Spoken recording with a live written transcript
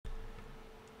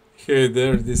Hey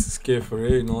there, this is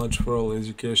K4A, Knowledge for All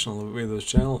Educational Videos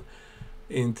channel.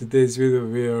 In today's video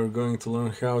we are going to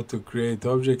learn how to create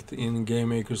object in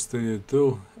GameMaker Studio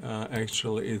 2.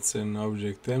 Actually it's an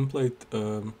object template,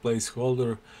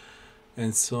 placeholder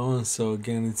and so on. So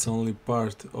again it's only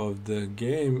part of the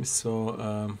game.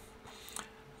 So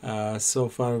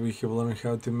far we have learned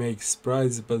how to make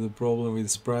sprites, but the problem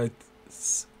with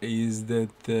sprites is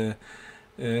that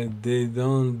they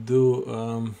don't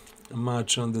do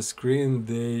much on the screen.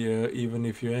 They even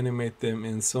if you animate them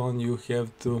and so on, you have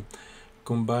to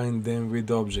combine them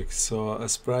with objects. So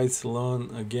sprites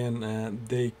alone, again,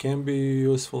 they can be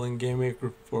useful in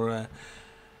GameMaker for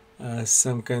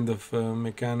some kind of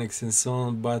mechanics and so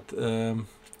on, but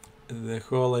the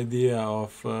whole idea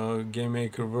of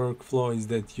GameMaker workflow is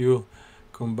that you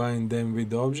combine them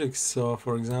with objects. So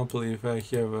for example, if I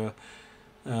have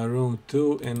a room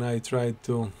 2 and I try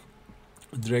to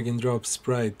drag and drop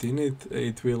sprite in it,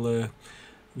 it will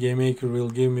GameMaker will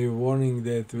give me a warning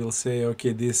that will say,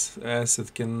 okay, this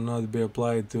asset cannot be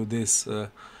applied to this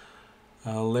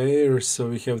layer, so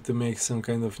we have to make some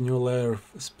kind of new layer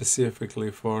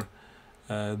specifically for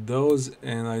those,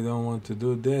 and I don't want to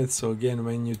do that. So again,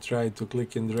 when you try to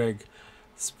click and drag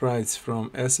sprites from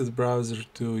asset browser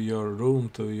to your room,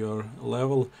 to your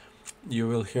level, you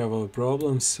will have a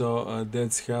problem. So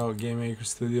that's how GameMaker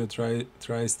Studio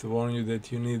tries to warn you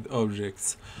that you need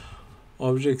objects.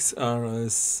 Objects are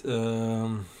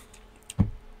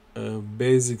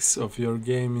basics of your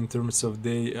game in terms of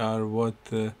they are what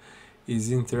is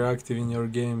interactive in your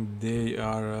game. They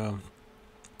are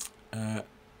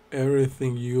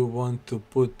everything you want to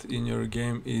put in your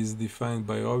game is defined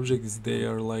by objects. They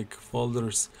are like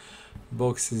folders,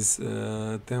 boxes,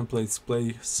 templates,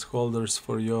 placeholders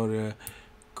for your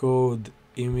code,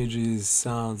 images,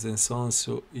 sounds, and so on.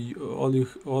 So all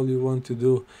you want to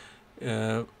do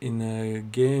in a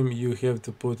game, you have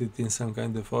to put it in some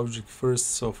kind of object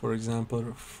first. So for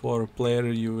example, for player,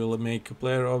 you will make a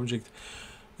player object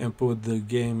and put the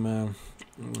game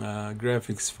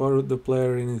graphics for the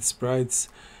player in its sprites,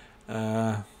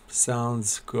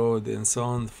 sounds, code, and so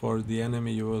on. For the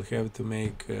enemy, you will have to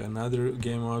make another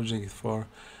game object for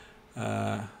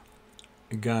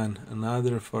gun,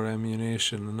 another for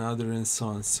ammunition, another, and so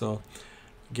on. So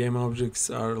game objects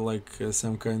are like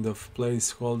some kind of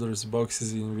placeholders,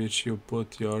 boxes in which you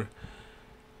put your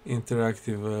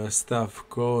interactive stuff,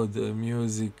 code,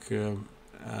 music,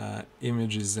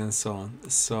 images, and so on.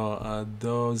 So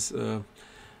those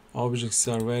objects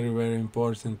are very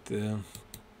important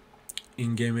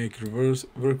in GameMaker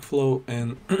workflow,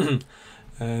 and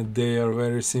they are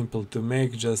very simple to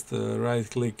make. Just right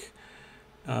click.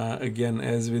 Again,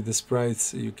 as with the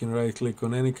sprites, you can right click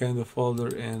on any kind of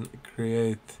folder and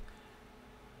create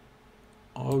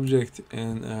object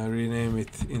and rename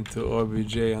it into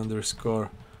obj underscore,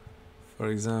 for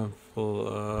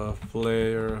example,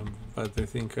 player, but I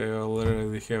think I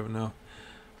already have now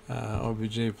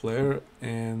obj player.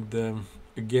 And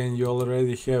again, you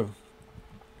already have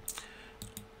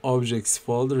objects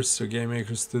folders, so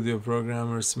GameMaker Studio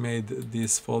programmers made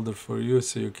this folder for you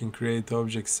so you can create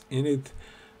objects in it.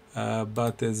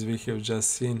 But as we have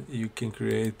just seen, you can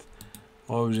create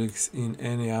objects in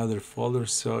any other folder,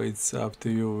 so it's up to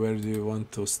you where do you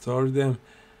want to store them.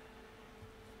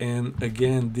 And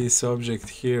again, this object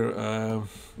here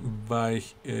by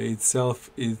itself,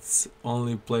 it's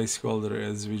only placeholder,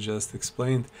 as we just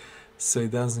explained, so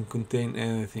it doesn't contain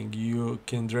anything. You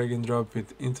can drag and drop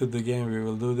it into the game, we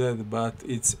will do that, but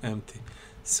it's empty.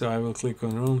 So I will click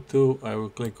on room 2, I will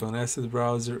click on asset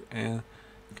browser and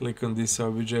click on this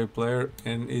obj player,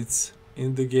 and it's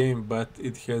in the game, but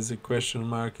it has a question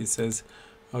mark. It says,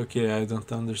 okay, I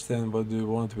don't understand, what do you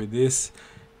want with this?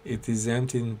 It is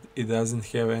empty, it doesn't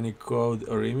have any code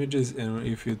or images, and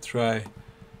if you try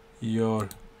your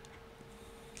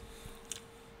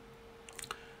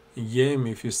game,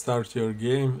 if you start your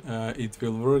game, it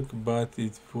will work, but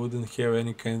it wouldn't have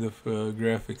any kind of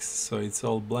graphics. So it's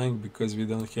all blank because we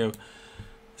don't have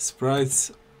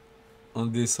sprites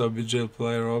on this obj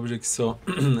player object. So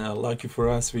lucky for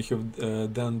us, we have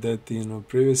done that in a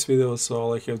previous video. So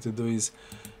all I have to do is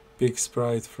pick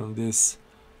sprite from this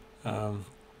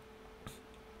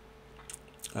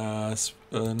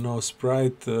no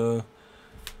sprite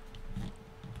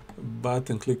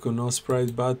button. Click on no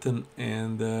sprite button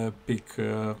and I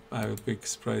will pick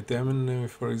sprite enemy,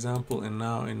 for example, and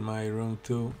now in my room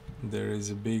 2 there is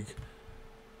a big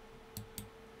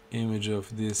image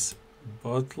of this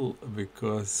bottle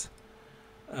because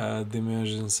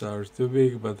dimensions are too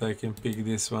big, but I can pick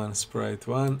this one, sprite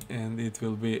 1, and it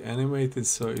will be animated.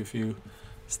 So if you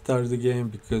start the game,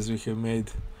 because we have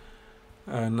made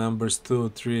numbers 2,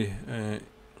 3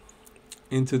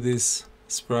 into this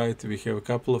sprite. We have a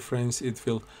couple of frames, it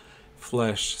will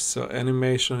flash. So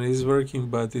animation is working,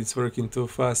 but it's working too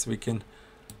fast. We can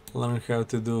learn how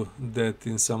to do that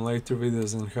in some later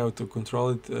videos and how to control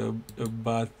it,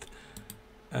 but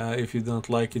if you don't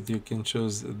like it, you can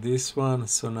choose this one.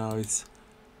 So now it's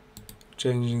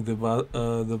changing the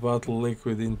bottle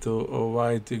liquid into a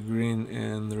white, green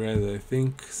and red, I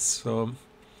think. So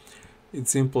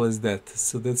it's simple as that.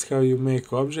 So that's how you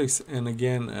make objects. And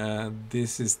again,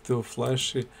 this is too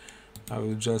flashy. I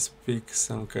will just pick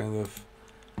some kind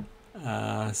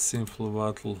of simple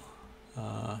bottle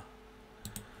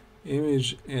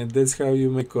image, and that's how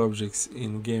you make objects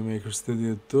in GameMaker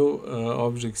Studio 2.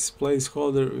 Objects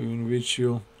placeholder in which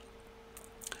you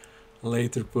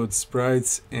later put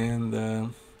sprites and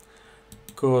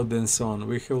code and so on.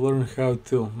 We have learned how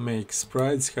to make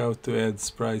sprites, how to add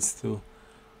sprites to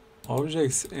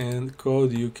objects, and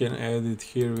code you can add it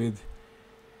here with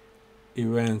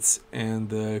events and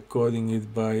coding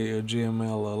it by a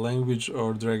GML language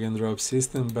or drag and drop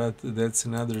system, but that's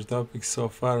another topic. So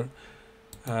far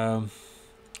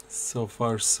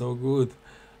so good.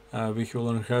 We have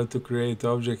learned how to create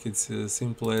object. It's as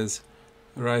simple as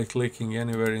right clicking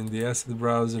anywhere in the asset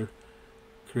browser,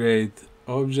 create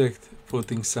object,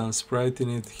 putting some sprite in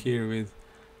it here with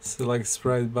select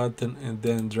sprite button, and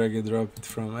then drag and drop it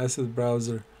from asset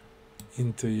browser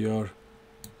into your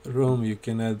room. You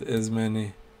can add as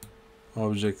many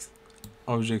objects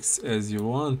as you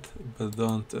want, but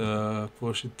don't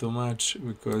push it too much,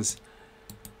 because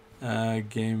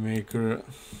GameMaker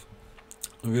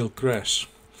will crash.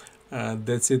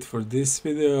 That's it for this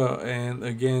video, and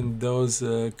again, those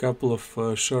couple of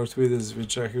short videos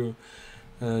which I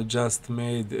have just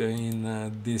made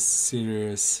in this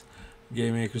series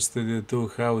GameMaker Studio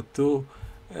 2 how to,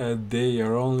 they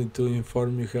are only to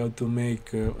inform you how to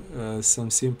make some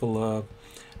simple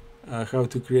how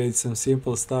to create some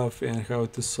simple stuff and how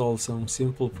to solve some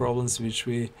simple problems which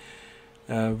we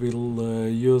will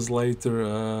use later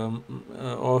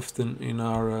often in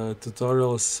our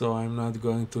tutorials. So I'm not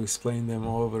going to explain them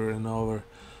over and over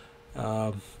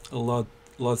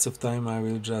lots of time. I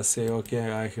will just say,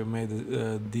 okay, I have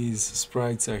made these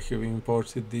sprites, I have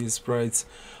imported these sprites,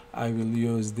 I will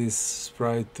use this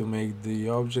sprite to make the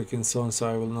object and so on. So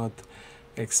I will not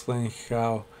explain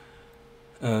how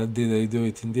did I do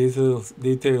it in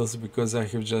details, because I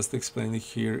have just explained it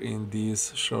here in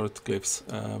these short clips.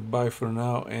 Bye for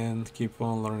now, and keep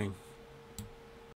on learning.